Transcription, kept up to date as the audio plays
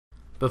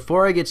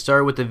Before I get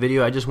started with the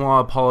video, I just want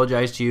to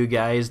apologize to you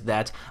guys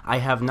that I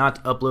have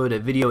not uploaded a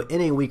video in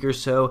a week or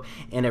so,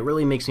 and it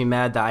really makes me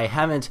mad that I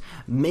haven't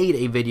made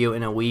a video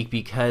in a week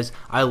because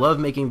I love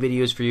making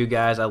videos for you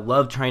guys. I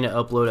love trying to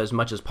upload as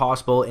much as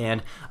possible,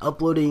 and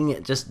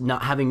uploading, just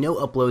not having no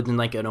uploads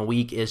in a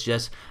week is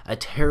just a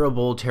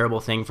terrible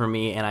thing for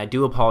me, and I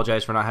do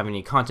apologize for not having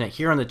any content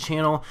here on the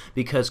channel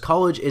because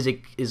college is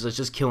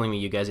just killing me,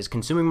 you guys. It's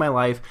consuming my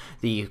life.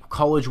 The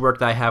college work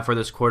that I have for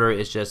this quarter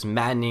is just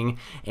maddening,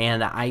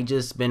 and I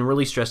just been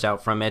really stressed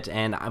out from it,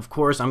 and of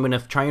course I'm going to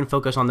try and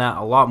focus on that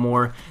a lot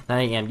more than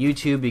I am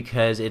YouTube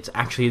because it's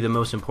actually the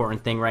most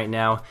important thing right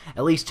now,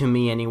 at least to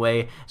me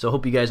anyway. So I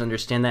hope you guys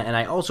understand that, and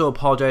I also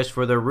apologize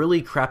for the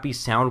really crappy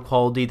sound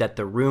quality that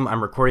the room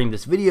I'm recording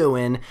this video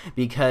in,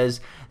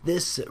 because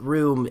this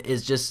room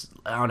is just,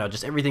 I don't know,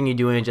 just everything you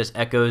do in it just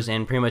echoes,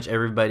 and pretty much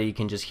everybody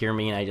can just hear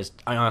me, and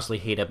I honestly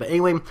hate it. But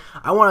anyway,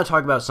 I want to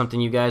talk about something,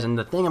 you guys, and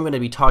the thing I'm going to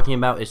be talking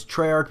about is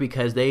Treyarch,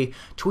 because they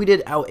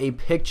tweeted out a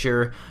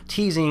picture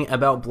teasing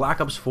about Black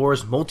Ops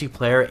 4's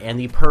multiplayer and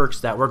the perks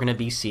that we're going to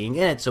be seeing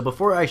in it. So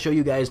before I show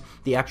you guys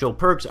the actual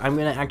perks, I'm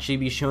going to actually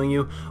be showing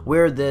you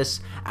where this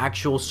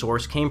actual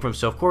source came from.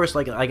 So of course,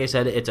 like I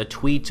said, it's a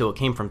tweet, so it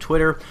came from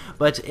Twitter,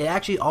 but it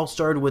actually all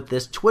started with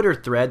this Twitter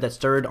thread that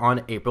started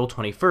on April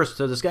 21st.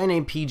 So this guy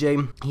named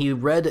PJ, he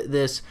read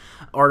this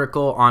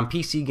article on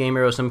PC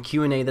Gamer, or some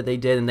Q&A that they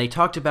did, and they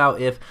talked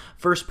about if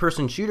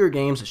first-person shooter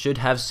games should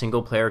have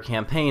single-player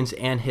campaigns,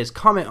 and his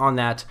comment on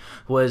that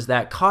was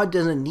that COD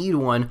doesn't need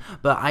one,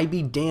 but I'd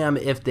be damned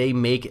if they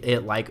make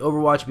it like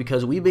Overwatch,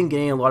 because we've been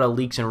getting a lot of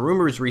leaks and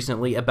rumors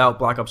recently about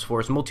Black Ops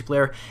 4's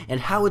multiplayer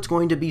and how it's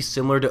going to be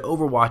similar to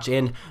Overwatch,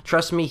 and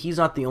trust me, he's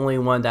not the only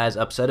one that is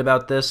upset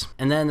about this.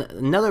 And then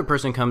another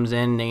person comes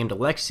in named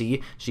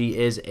Lexi. She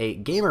is a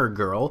gamer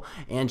girl,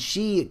 and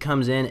she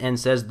comes in and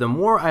says, "The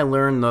more I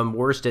learn, the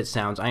worse it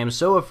sounds. I am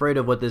so afraid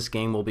of what this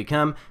game will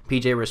become."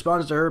 PJ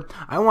responds to her,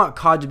 "I want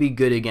COD to be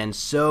good again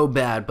so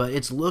bad, but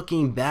it's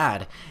looking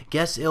bad.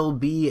 Guess it'll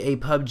be a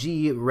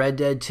PUBG, Red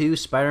Dead 2,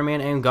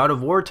 Spider-Man, and God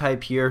of War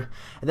type here."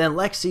 And then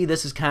Lexi,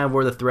 this is kind of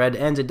where the thread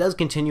ends. It does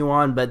continue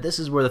on, but this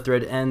is where the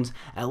thread ends,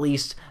 at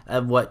least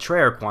of what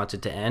Treyarch wants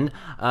it to end.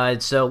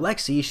 So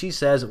Lexi, she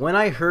says, "When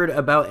I heard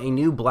about a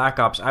new Black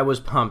Ops, I was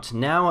pumped.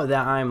 Now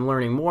that I'm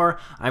learning more,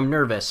 I'm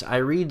nervous. I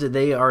read that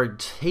they are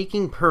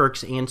taking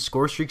perks and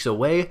score streaks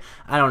away.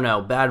 I don't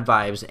know, bad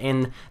vibes."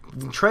 And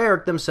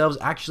Treyarch themselves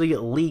actually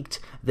leaked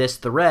this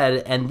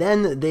thread, and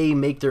then they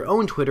make their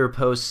own Twitter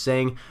post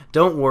saying,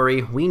 "Don't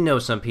worry, we know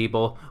some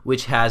people,"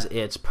 which has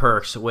its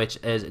perks, which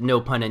is no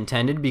pun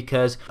intended,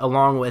 because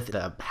along with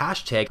the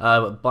hashtag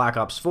of Black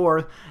Ops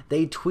 4,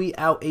 they tweet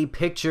out a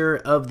picture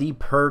of the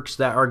perks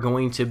that are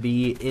going to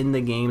be in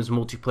the game's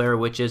multiplayer,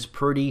 which is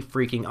pretty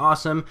freaking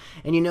awesome.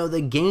 And you know,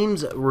 the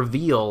game's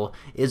reveal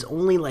is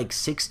only like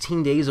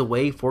 16 days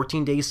away,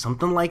 14 days,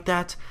 something like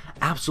that.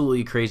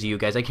 Absolutely crazy, you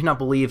guys. I cannot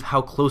believe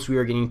how close we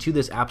are getting to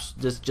this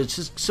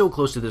just so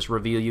close to this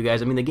reveal, you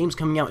guys. I mean, the game's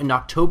coming out in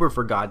October,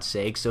 for God's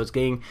sake, so it's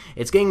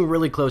getting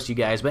really close, you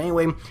guys. But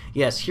anyway,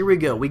 yes, here we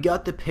go. We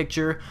got the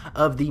picture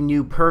of the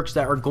new perks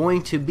that are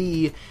going to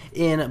be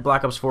in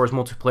Black Ops 4's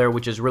multiplayer,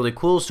 which is really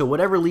cool. So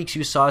whatever leaks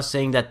you saw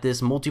saying that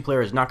this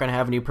multiplayer is not going to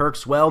have any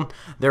perks, well,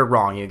 they're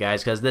wrong, you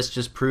guys, because this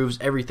just proves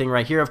everything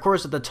right here. Of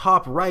course, at the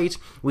top right,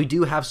 we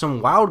do have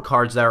some wild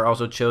cards that are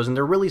also chosen.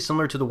 They're really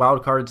similar to the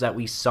wild cards that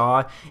we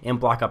saw in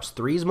Black Ops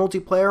 3's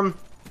multiplayer.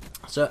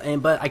 So,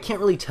 but I can't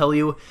really tell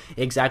you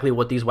exactly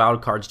what these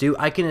wild cards do.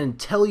 I can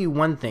tell you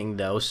one thing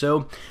though.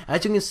 So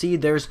as you can see,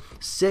 there's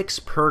 6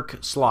 perk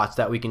slots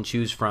that we can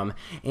choose from,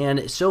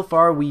 and so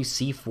far we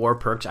see 4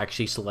 perks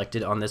actually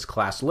selected on this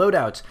class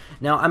loadout.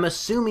 Now I'm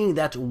assuming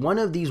that one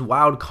of these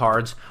wild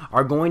cards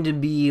are going to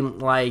be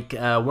like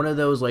one of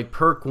those like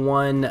perk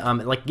 1,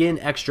 like get an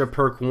extra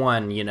perk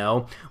 1, you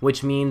know,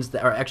 which means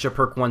that, or extra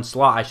perk 1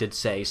 slot, I should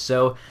say.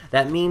 So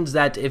that means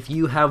that if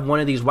you have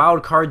one of these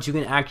wild cards, you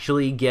can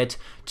actually get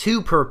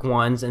 2 perk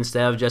 1s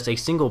instead of just a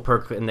single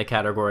perk in the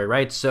category,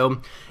 right?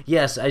 So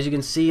yes, as you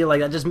can see, like,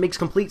 that just makes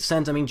complete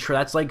sense. I mean,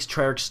 that's like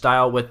Treyarch's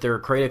style with their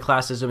creative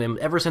class system, and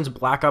ever since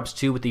Black Ops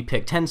 2 with the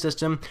pick 10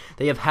 system,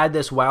 they have had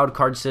this wild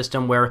card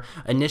system where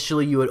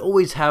initially you would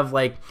always have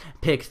like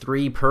pick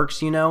 3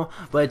 perks, you know,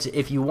 but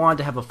if you want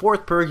to have a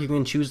 4th perk, you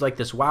can choose like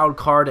this wild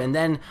card and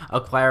then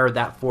acquire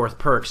that 4th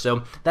perk.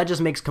 So that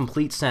just makes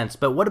complete sense.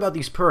 But what about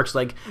these perks?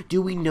 Like,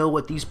 do we know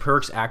what these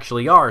perks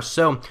actually are?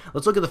 So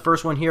let's look at the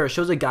first one here. It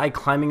shows a guy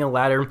climbing a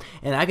ladder,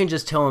 and I can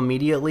just tell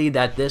immediately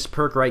that this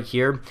perk right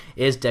here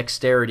is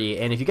Dexterity.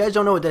 And if you guys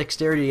don't know what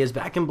Dexterity is,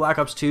 back in Black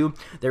Ops 2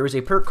 there was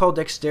a perk called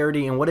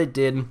Dexterity, and what it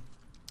did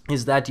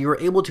is that you're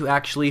able to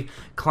actually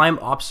climb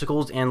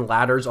obstacles and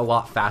ladders a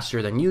lot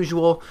faster than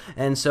usual,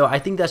 and so I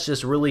think that's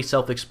just really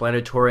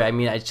self-explanatory. I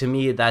mean, to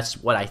me, that's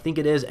what I think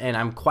it is, and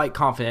I'm quite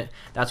confident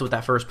that's what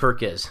that first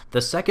perk is.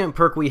 The second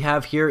perk we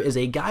have here is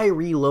a guy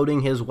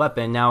reloading his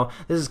weapon. Now,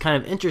 this is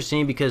kind of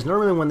interesting because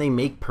normally when they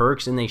make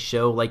perks and they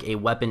show like a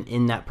weapon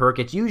in that perk,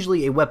 it's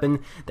usually a weapon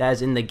that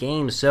is in the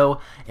game.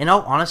 So, in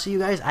all honesty, you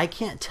guys, I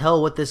can't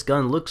tell what this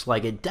gun looks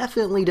like. It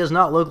definitely does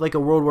not look like a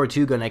World War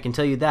II gun, I can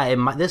tell you that.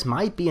 This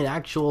might be an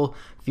actual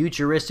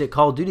futuristic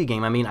Call of Duty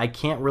game. I mean, I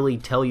can't really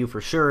tell you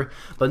for sure,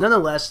 but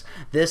nonetheless,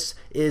 this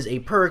is a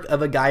perk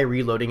of a guy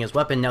reloading his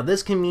weapon. Now,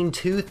 this can mean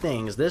two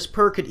things. This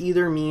perk could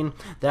either mean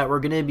that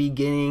we're going to be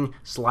getting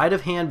sleight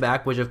of hand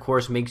back, which of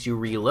course makes you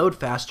reload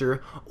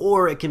faster,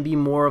 or it can be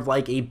more of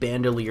like a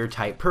bandolier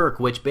type perk,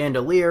 which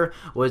bandolier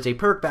was a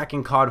perk back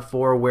in COD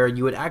 4 where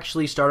you would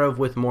actually start off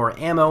with more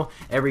ammo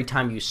every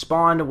time you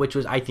spawned, which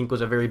I think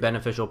was a very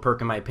beneficial perk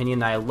in my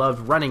opinion. I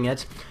loved running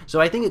it, so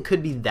I think it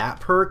could be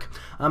that perk,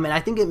 and I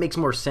think it makes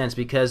more sense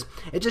because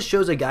it just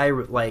shows a guy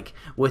like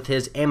with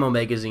his ammo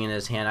magazine in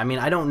his hand. I mean,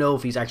 I don't know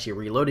if he's actually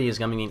reloading his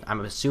gun. I mean,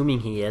 I'm assuming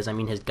he is. I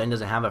mean, his gun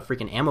doesn't have a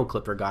freaking ammo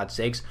clip, for God's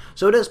sakes.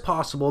 So it is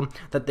possible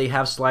that they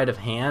have sleight of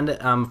hand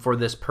for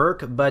this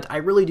perk, but I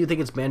really do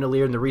think it's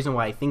bandolier, and the reason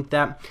why I think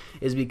that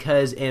is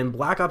because in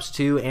Black Ops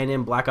 2 and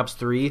in Black Ops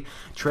 3,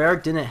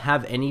 Treyarch didn't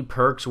have any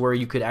perks where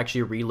you could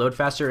actually reload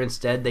faster.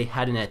 Instead, they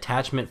had an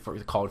attachment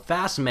called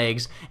Fast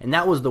Mags, and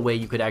that was the way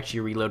you could actually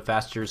reload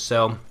faster.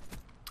 So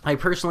I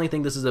personally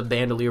think this is a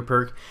bandolier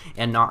perk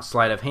and not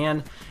sleight of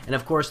hand. And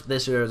of course,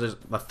 there's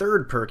a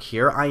third perk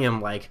here. I am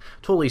like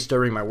totally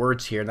stuttering my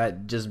words here.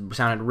 That just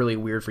sounded really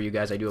weird for you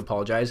guys. I do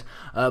apologize.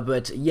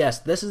 But yes,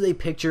 this is a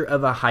picture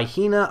of a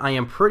hyena. I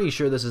am pretty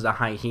sure this is a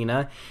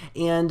hyena.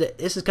 And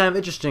this is kind of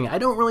interesting. I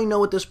don't really know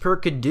what this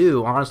perk could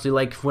do, honestly.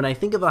 Like, when I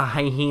think of a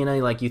hyena,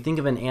 like you think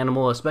of an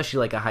animal, especially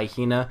like a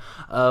hyena,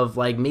 of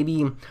like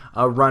maybe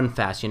a run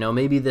fast, you know?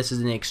 Maybe this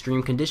is an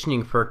extreme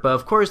conditioning perk. But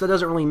of course, that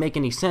doesn't really make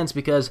any sense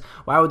because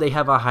why would they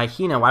have a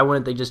hyena? Why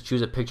wouldn't they just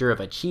choose a picture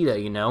of a cheetah,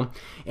 you know?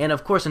 And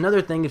of course,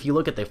 another thing, if you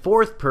look at the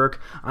fourth perk,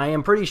 I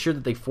am pretty sure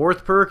that the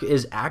fourth perk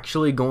is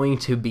actually going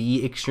to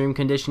be extreme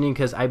conditioning,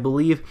 because I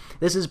believe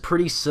this is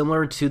pretty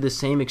similar to the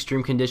same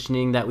extreme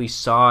conditioning that we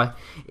saw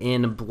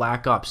in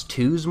Black Ops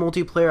 2's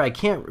multiplayer. I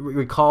can't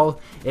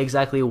recall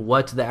exactly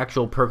what the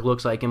actual perk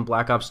looks like in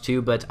Black Ops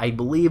 2, but I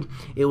believe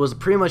it was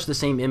pretty much the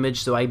same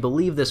image, so I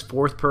believe this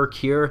fourth perk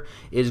here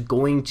is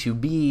going to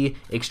be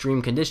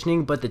extreme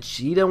conditioning. But the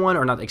cheetah one,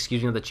 or not,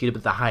 excuse me, the cheetah,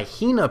 but the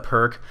hyena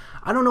perk,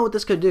 I don't know what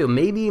this could do.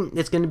 Maybe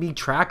it's going to be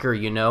tracker,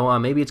 you know?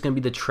 Maybe it's going to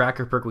be the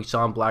tracker perk we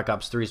saw in Black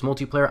Ops 3's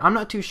multiplayer. I'm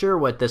not too sure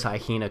what this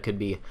hyena could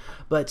be.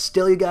 But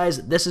still, you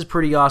guys, this is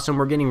pretty awesome.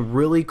 We're getting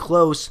really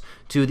close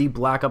to the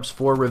Black Ops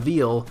 4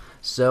 reveal,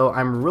 so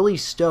I'm really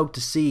stoked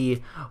to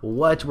see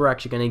what we're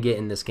actually going to get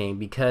in this game,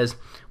 because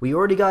we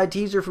already got a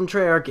teaser from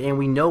Treyarch, and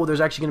we know there's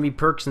actually going to be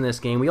perks in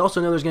this game. We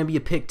also know there's going to be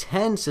a pick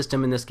 10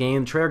 system in this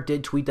game. Treyarch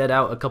did tweet that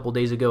out a couple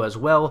days ago as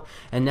well,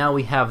 and now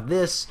we have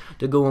this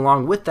to go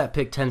along with that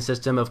pick 10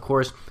 system. Of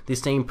course, the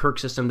same perk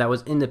system that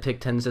was in the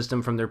pick 10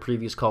 system from their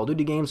previous Call of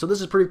Duty game. So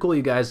this is pretty cool,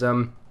 you guys.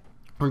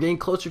 We're getting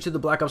closer to the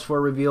Black Ops 4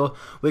 reveal.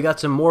 We got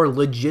some more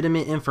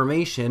legitimate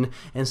information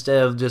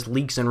instead of just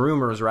leaks and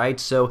rumors, right?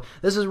 So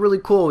this is really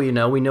cool, you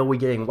know. We know we're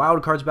getting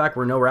wildcards back.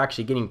 We know we're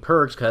actually getting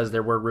perks, because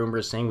there were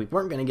rumors saying we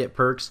weren't going to get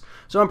perks.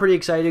 So I'm pretty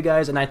excited,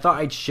 guys, and I thought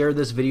I'd share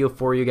this video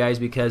for you guys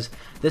because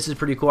this is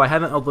pretty cool. I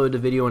haven't uploaded a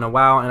video in a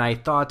while, and I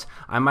thought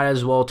I might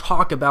as well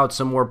talk about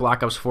some more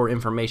Black Ops 4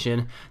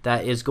 information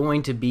that is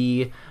going to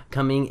be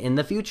coming in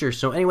the future.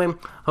 So anyway,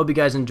 hope you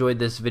guys enjoyed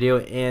this video,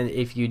 and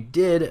if you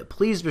did,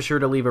 please be sure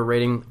to leave a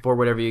rating for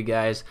whatever you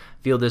guys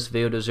feel this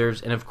video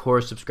deserves, and of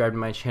course subscribe to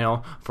my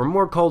channel for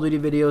more Call of Duty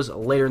videos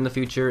later in the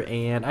future,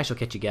 and I shall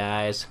catch you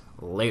guys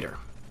later.